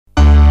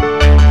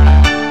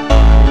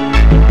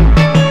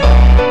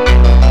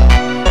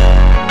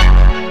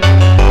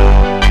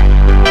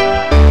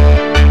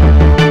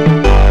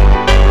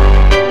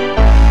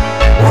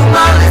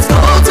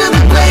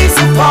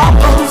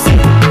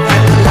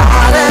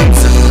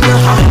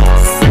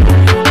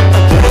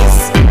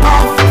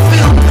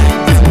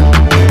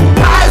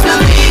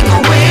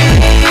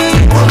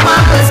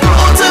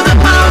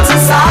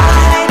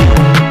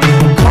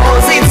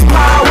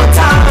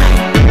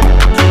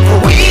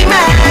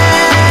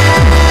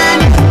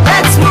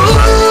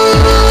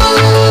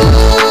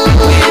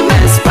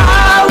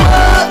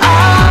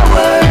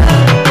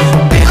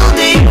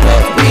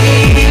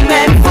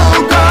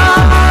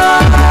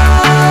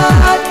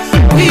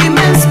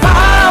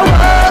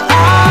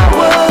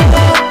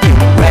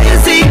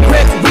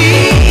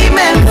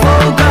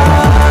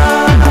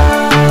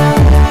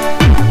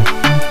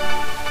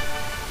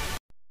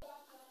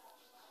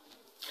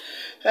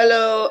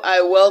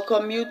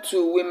welcome you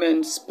to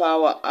Women's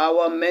Power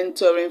Hour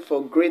Mentoring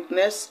for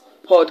Greatness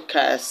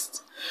podcast,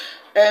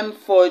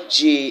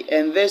 M4G,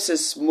 and this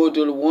is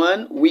Module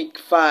 1, Week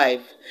 5,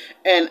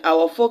 and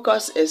our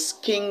focus is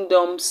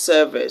Kingdom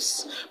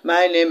Service.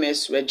 My name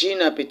is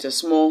Regina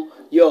Petersmore,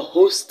 your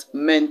host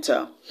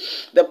mentor.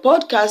 The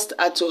podcasts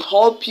are to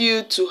help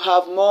you to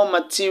have more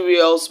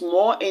materials,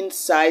 more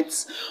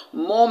insights,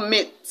 more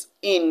meat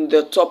in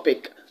the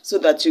topic so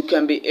that you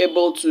can be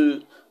able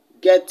to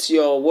get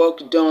your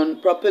work done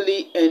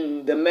properly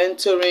and the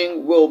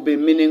mentoring will be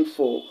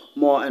meaningful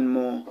more and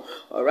more.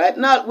 All right,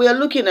 now we are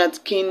looking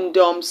at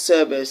kingdom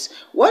service.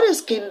 What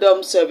is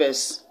kingdom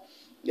service?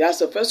 That's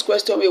the first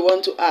question we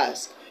want to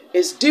ask.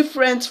 It's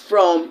different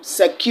from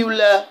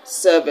secular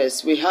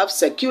service. We have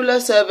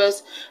secular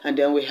service and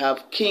then we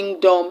have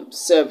kingdom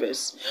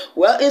service.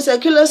 Well, in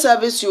secular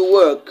service you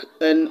work,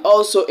 and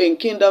also in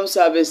kingdom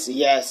service,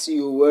 yes,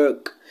 you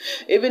work.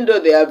 Even though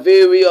there are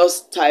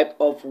various type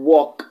of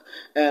work,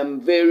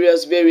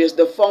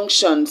 the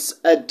functions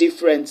are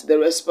different, the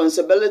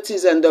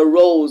responsibilities and the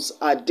roles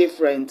are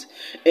different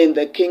in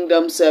the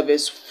kingdom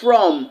service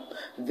from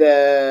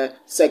the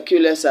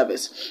secular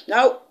service.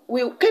 Now,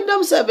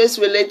 kingdom service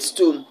relates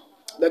to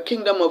the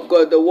kingdom of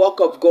God, the work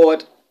of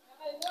God,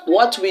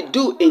 what we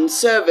do in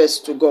service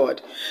to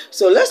God.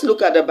 So let's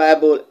look at the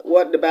Bible,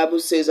 what the Bible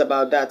says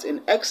about that.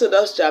 In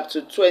Exodus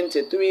chapter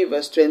 23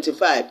 verse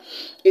 25,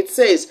 it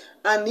says,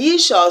 "And ye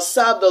shall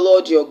serve the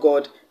Lord your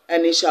God,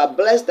 and he shall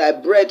bless thy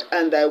bread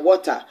and thy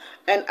water,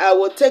 and I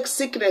will take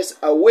sickness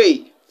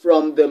away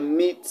from the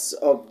midst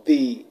of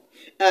thee,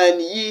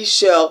 and ye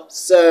shall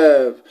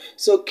serve."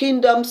 So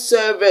kingdom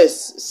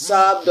service,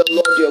 serve the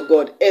Lord your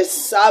God, is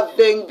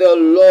serving the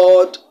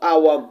Lord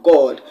our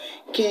God.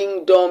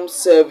 Kingdom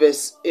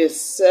service is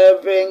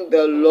serving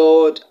the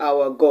Lord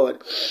our God.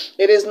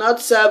 It is not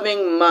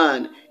serving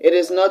man. It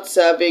is not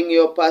serving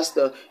your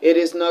pastor. It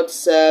is not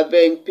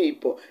serving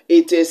people.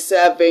 It is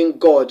serving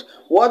God.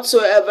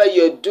 Whatsoever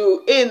you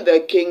do in the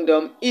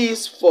kingdom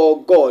is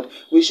for God.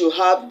 We should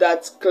have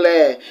that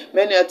clear.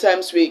 Many a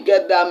times we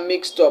get that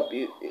mixed up.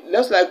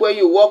 Just like when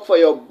you work for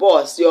your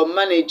boss, your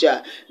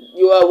manager,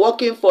 you are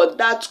working for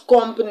that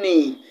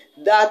company,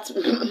 that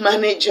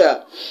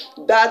manager,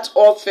 that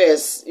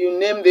office. You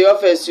name the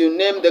office, you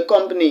name the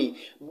company.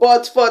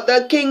 But for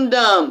the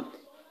kingdom,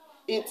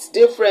 it's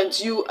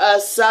different. You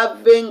are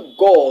serving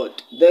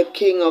God, the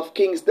King of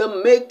Kings, the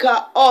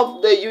maker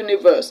of the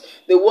universe,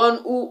 the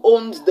one who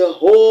owns the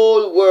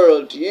whole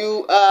world.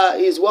 You are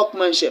his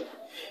workmanship,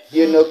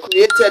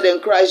 created in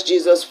Christ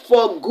Jesus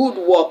for good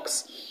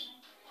works.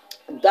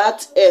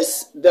 That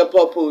is the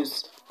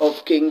purpose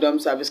of kingdom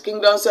service.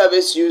 Kingdom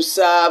service, you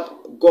serve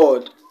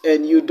God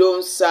and you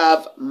don't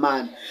serve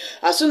man.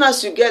 As soon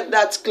as you get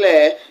that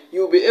clear,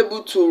 you'll be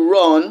able to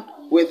run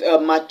with a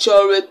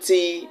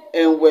maturity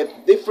and with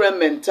different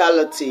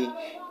mentality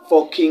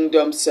for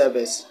kingdom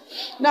service.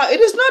 Now, it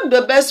is not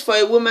the best for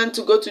a woman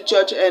to go to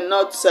church and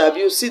not serve.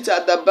 You sit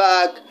at the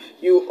back,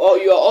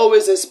 you're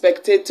always a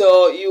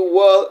spectator, you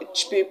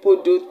watch people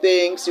do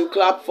things, you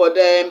clap for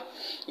them,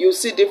 you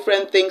see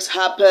different things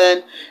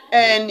happen,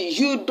 and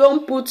you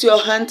don't put your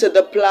hand to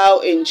the plow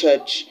in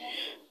church.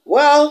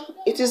 Well,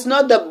 it is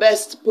not the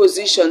best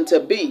position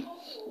to be.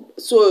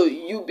 So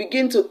you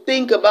begin to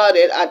think about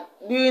it.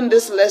 Doing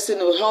this lesson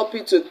will help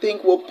you to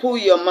think, will pull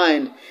your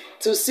mind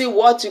to see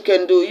what you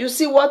can do. You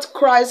see what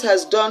Christ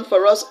has done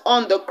for us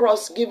on the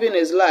cross, giving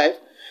his life.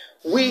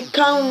 We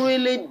can't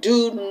really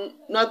do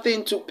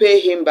nothing to pay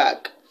him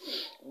back.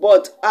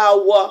 But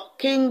our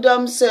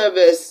kingdom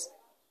service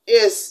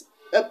is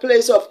a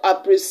place of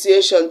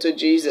appreciation to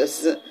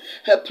Jesus.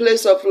 A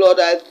place of, Lord,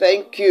 I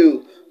thank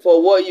you for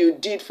what you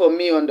did for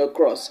me on the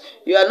cross.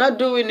 You are not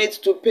doing it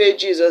to pay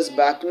Jesus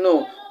back,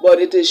 no, but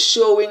it is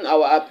showing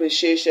our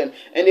appreciation,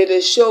 and it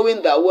is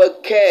showing that we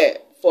care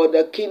for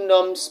the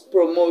kingdom's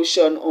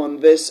promotion on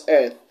this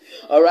earth.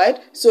 All right,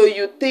 so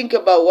you think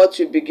about what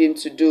you begin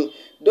to do.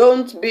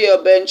 Don't be a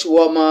bench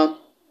warmer.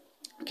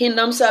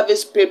 Kingdom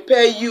service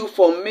prepare you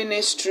for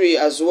ministry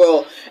as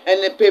well,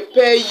 and it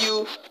prepare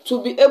you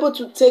to be able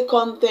to take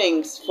on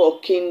things for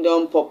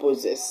kingdom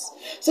purposes.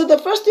 So the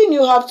first thing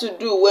you have to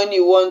do when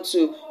you want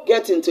to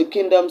get into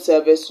kingdom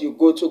service, you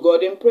go to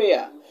God in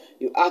prayer.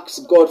 You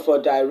ask God for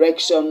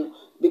direction,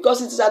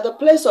 because it is at the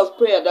place of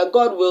prayer that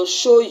God will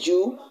show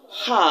you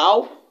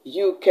how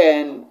you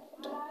can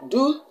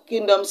do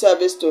kingdom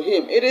service to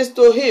him. It is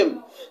to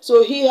him.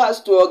 So he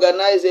has to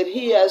organize it.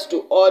 He has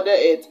to order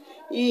it.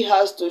 He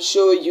has to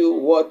show you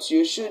what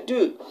you should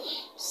do.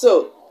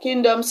 So,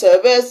 kingdom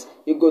service,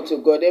 you go to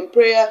God in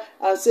prayer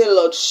and say,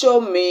 Lord, show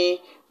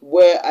me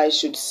where I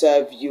should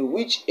serve you,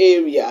 which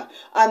area.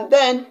 And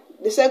then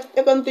the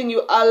second thing,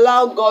 you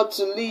allow God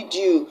to lead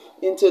you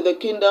into the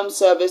kingdom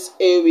service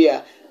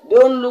area.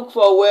 Don't look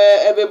for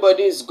where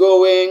everybody is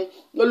going.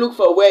 Don't look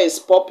for where it's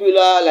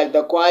popular, like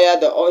the choir,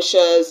 the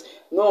ushers.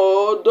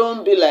 No,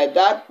 don't be like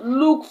that.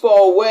 Look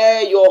for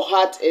where your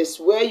heart is,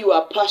 where you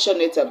are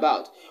passionate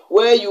about,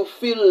 where you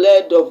feel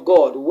led of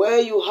God, where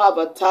you have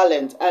a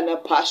talent and a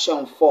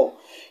passion for.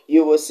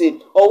 You will see.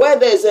 Or where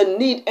there is a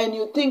need and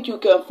you think you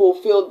can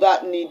fulfill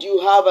that need, you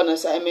have an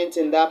assignment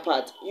in that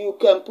part. You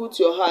can put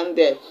your hand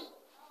there.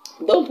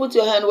 Don't put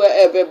your hand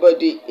where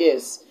everybody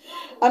is.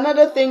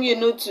 Another thing you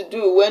need to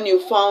do when you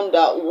found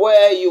out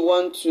where you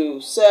want to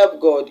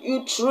serve God,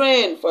 you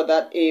train for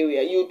that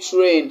area. You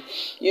train.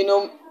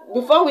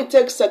 Before we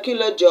take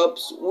secular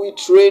jobs, we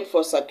train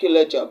for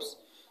secular jobs.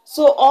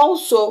 So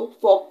also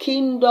for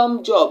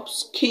kingdom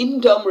jobs,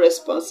 kingdom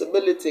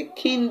responsibility,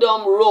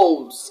 kingdom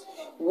roles,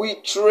 we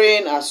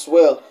train as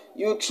well.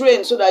 You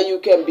train so that you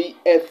can be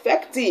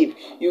effective.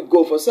 You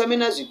go for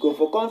seminars, you go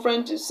for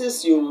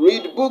conferences, you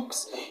read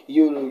books,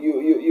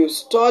 you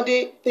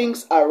study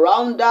things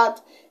around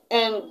that,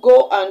 and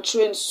go and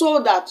train so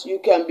that you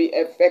can be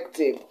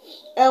effective.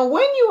 And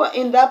when you are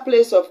in that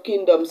place of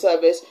kingdom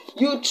service,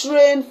 you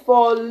train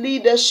for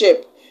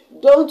leadership.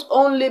 Don't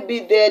only be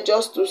there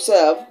just to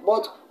serve,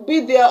 but be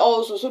there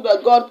also so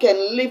that God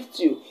can lift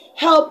you.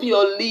 Help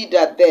your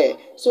leader there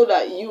so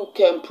that you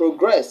can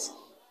progress.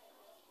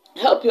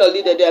 Help your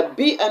leader there.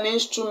 Be an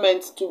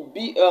instrument to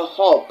be a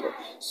help.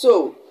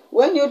 So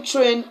when you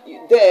train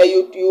there,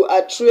 you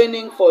are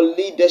training for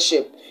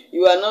leadership.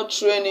 You are not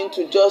training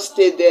to just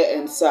stay there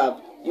and serve.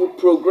 You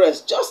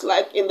progress. Just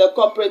like in the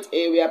corporate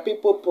area,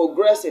 people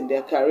progress in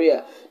their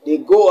career. They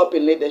go up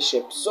in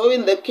leadership. So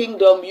in the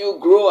kingdom, you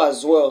grow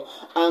as well.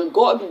 And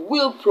God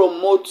will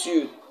promote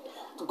you.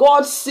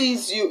 God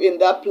sees you in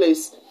that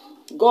place.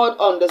 God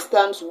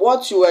understands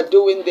what you are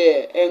doing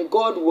there. And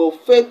God will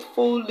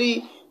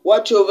faithfully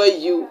watch over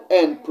you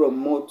and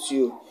promote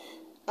you.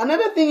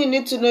 Another thing you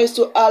need to know is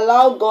to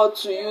allow God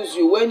to use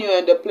you when you're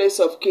in the place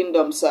of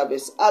kingdom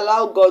service.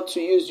 Allow God to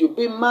use you.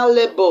 Be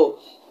malleable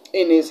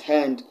in His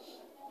hand.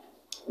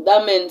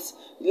 That means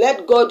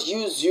let God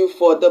use you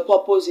for the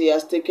purpose He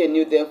has taken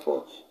you there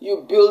for.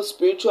 You build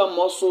spiritual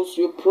muscles.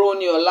 You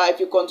prune your life.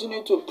 You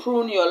continue to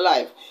prune your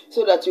life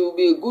so that you will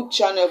be a good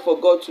channel for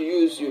God to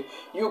use you.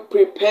 You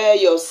prepare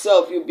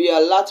yourself. You be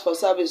alert for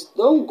service.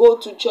 Don't go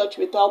to church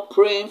without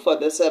praying for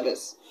the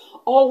service.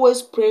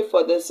 Always pray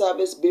for the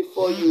service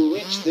before you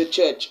reach the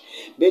church,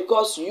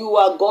 because you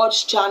are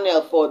God's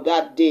channel for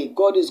that day.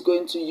 God is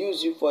going to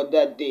use you for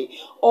that day.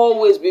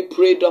 Always be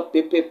prayed up,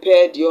 be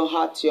prepared, your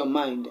heart, your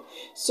mind.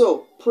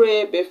 So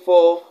pray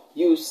before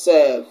you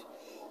serve.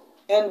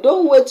 And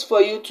don't wait for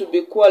you to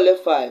be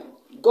qualified.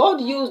 God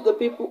used the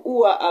people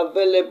who are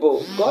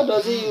available. God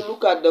doesn't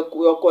look at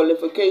your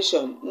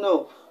qualification.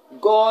 No,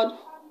 God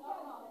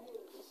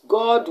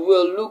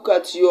will look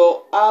at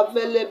your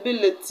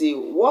availability.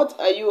 What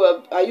are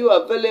you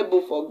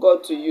available for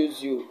God to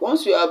use you?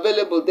 Once you are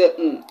available there,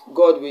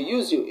 God will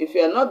use you. If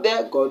you are not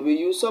there, God will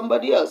use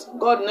somebody else.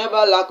 God never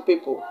lack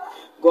people.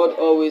 God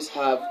always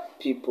have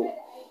people.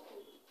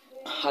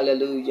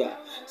 Hallelujah.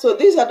 So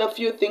these are the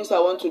few things I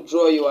want to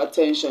draw your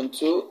attention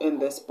to in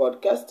this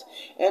podcast.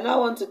 And I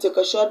want to take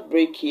a short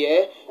break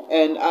here.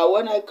 And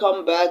when I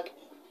come back,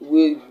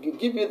 we'll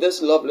give you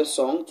this lovely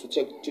song to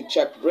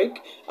check break.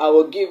 I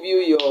will give you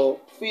your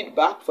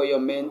feedback for your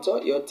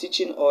mentor, your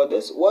teaching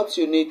orders, what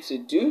you need to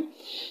do,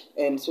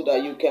 and so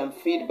that you can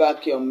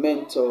feedback your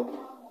mentor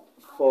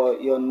for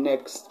your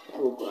next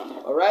program.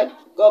 All right?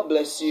 God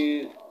bless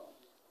you.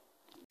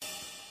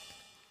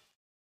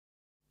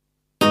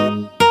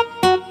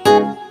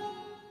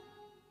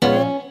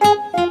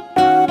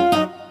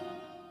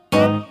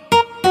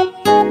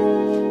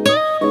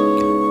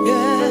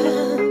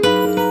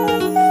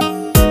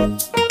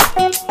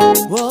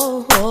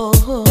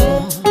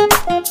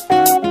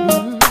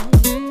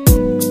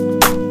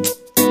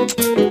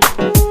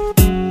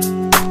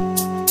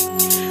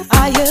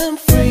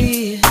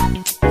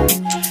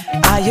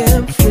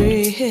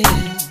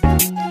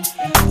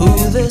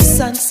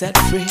 Set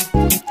free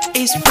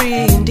is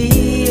free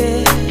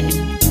indeed.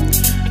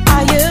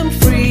 I am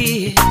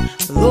free,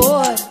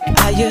 Lord,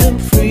 I am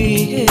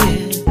free.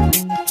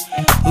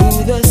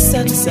 Who the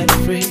Son set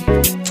free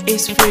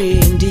is free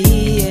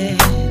indeed.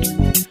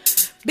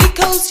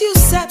 Because you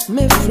set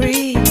me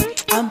free,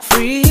 I'm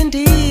free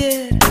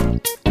indeed.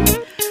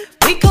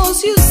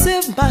 Because you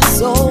saved my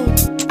soul,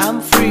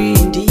 I'm free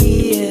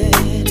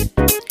indeed.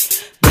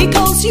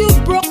 Because you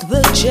broke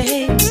the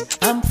chains,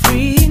 I'm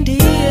free indeed.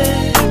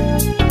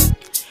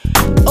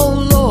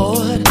 Oh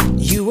Lord,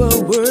 you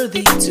are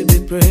worthy to be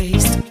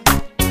praised.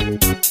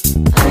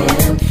 I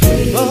am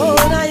free. Lord,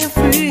 I am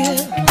free. I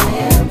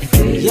am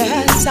free.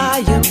 Yes, I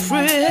am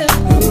free.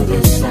 Who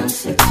the Son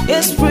set free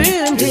It's free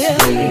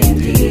indeed.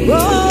 indeed.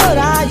 Lord,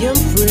 I am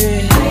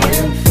free. I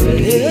am free.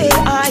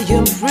 Yeah, I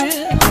am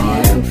free.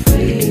 I am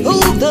free.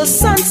 Who the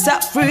Son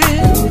set free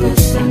Who the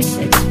Son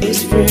set free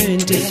is free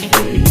indeed.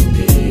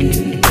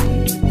 indeed.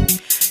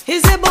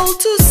 He's able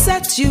to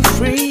set you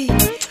free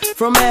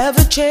from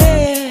every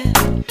chain.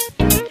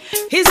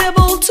 He's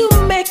able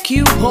to make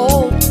you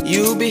whole.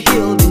 You'll be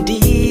healed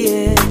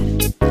indeed.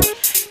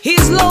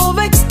 His love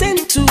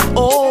extends to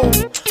all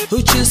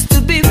who choose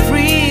to be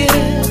free.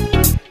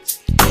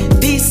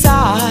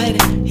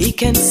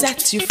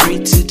 sets you free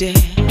today.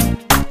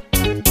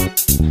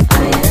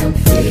 I am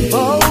free.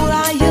 Oh,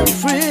 I am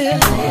free.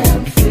 I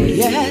am free.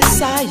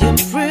 Yes, I am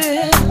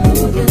free.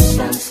 Who the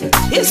Son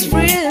sets free It's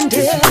free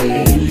indeed. free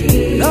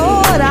indeed.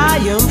 Lord, I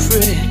am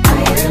free.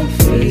 I am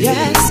free.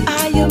 Yes,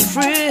 I am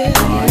free.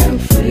 I am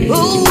free.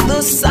 Oh,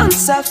 the Son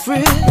set free.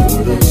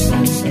 Who the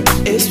Son sets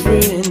free It's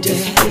free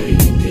indeed. free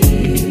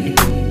indeed.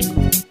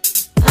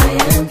 I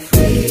am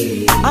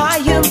free. I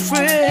am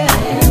free.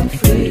 I am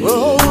free.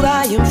 Oh,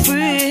 I am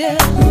free.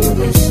 Who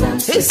the Son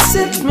He sets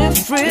set me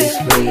free.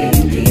 free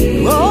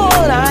indeed.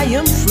 Lord, I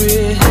am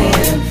free. I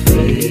am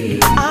free.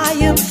 I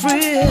am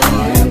free.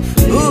 I am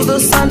free. Oh, the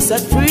Son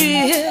set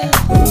free.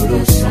 Who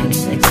the Son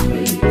sets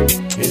free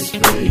is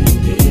free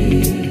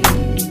indeed.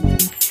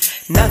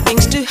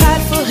 Nothing's too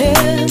hard for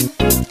him.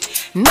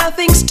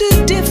 Nothing's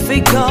too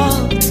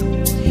difficult.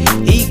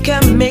 He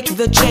can make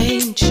the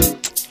change.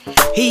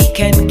 He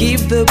can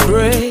give the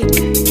break.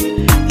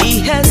 He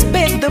has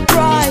paid the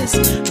price.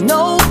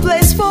 No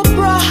place for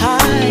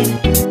pride.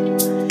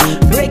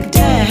 Break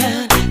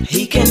down.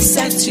 He can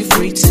set you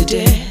free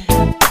today.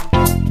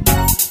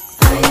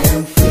 I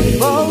am free.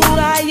 Oh,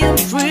 I am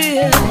free.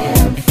 I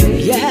am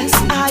free. Yes,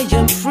 I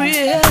am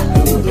free.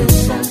 Who the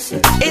Son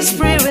sets It's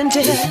free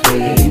indeed.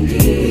 free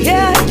indeed.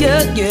 Yeah,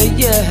 yeah, yeah,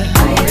 yeah. I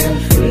am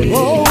free.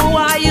 Oh,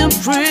 I am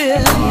free.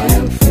 I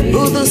am free.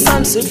 Oh, the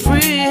Son set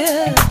free.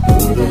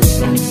 Who the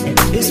Son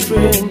sets It's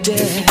free indeed.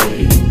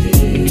 free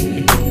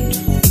indeed.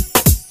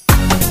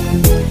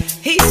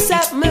 He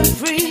set me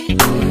free.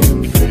 I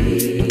am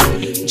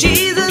free.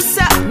 Jesus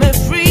set me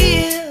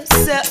free.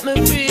 Set me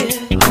free.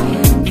 I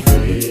am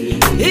free.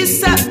 He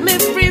set me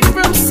free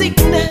from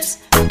sickness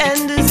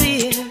and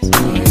disease. I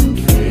am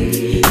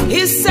free.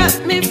 He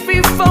set me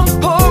free from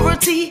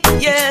poverty.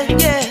 Yeah,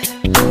 yeah.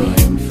 I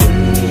am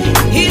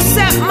free. He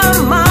set my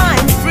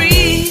mind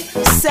free.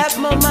 Set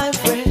my mind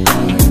free. I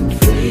am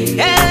free.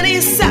 And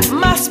he set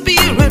my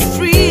spirit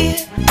free.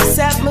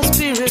 Set my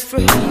spirit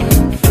free. I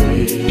am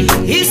free.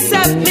 He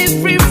set me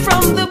free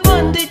from the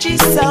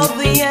bondages of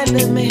the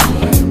enemy. I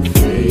am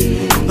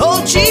free.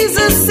 Oh,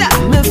 Jesus set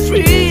me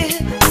free.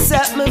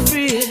 Set me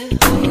free.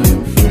 I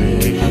am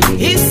free.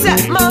 He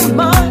set my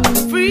mind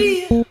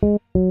free.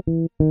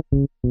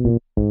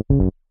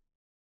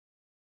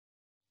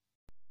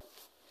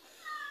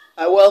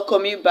 I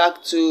welcome you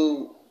back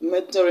to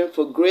Mentoring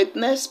for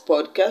Greatness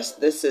podcast.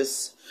 This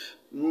is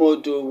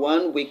Module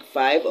 1, Week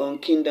 5 on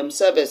Kingdom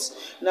Service.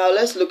 Now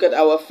let's look at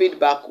our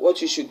feedback,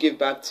 what you should give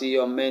back to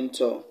your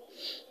mentor.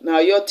 Now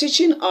you're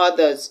teaching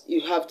others,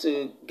 you have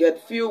to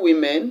get few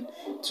women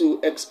to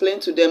explain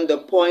to them the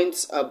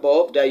points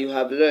above that you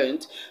have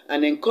learned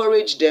and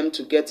encourage them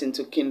to get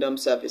into kingdom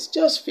service.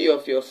 Just few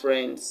of your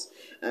friends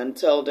and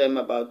tell them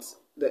about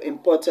the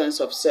importance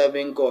of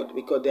serving God,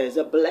 because there is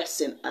a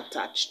blessing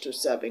attached to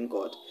serving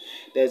God.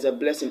 There's a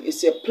blessing.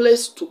 It's a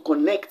place to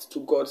connect to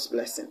God's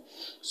blessing.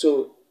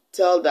 So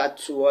tell that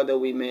to other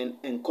women,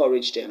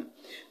 encourage them.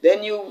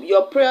 Then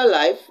your prayer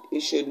life,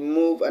 you should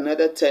move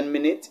another 10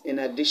 minutes in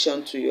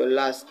addition to your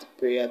last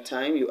prayer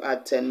time. You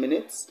add 10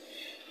 minutes.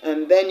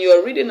 And then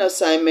your reading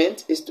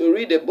assignment is to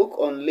read a book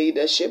on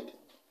leadership.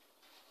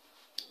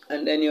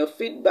 And then your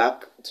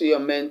feedback to your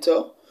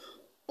mentor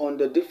on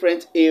the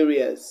different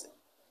areas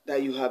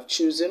that you have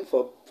chosen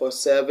for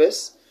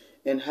service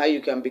and how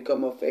you can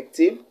become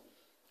effective.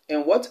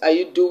 And what are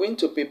you doing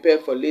to prepare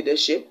for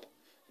leadership?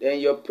 Then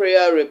your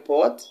prayer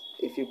report,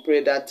 if you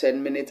pray that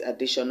 10 minutes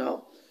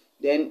additional.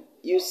 Then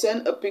you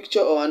send a picture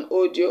or an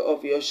audio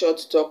of your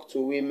short talk to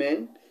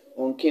women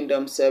on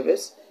kingdom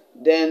service.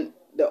 Then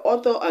the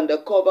author and the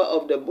cover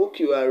of the book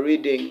you are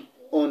reading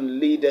on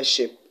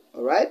leadership.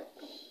 All right?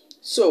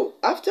 So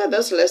after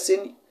this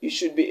lesson, you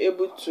should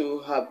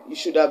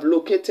have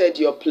located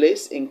your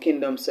place in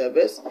kingdom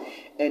service,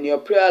 and your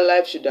prayer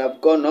life should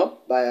have gone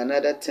up by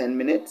another 10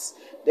 minutes.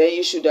 Then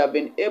you should have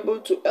been able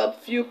to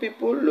help few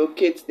people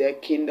locate their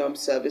kingdom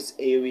service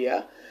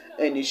area,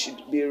 and you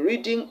should be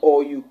reading,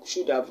 or you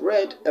should have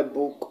read a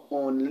book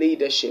on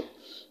leadership.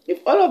 If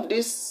all of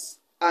these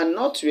are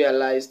not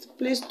realized,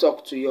 please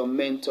talk to your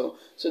mentor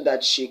so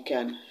that she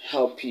can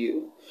help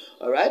you.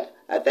 All right?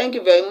 I thank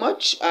you very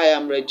much. I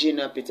am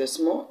Regina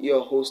Petersmore,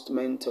 your host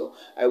mentor.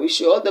 I wish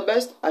you all the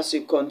best as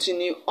you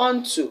continue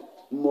on to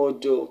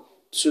Module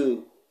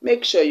 2.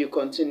 Make sure you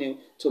continue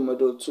to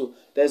Module 2.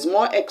 There's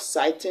more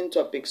exciting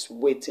topics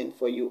waiting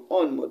for you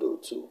on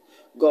Module 2.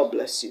 God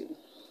bless you.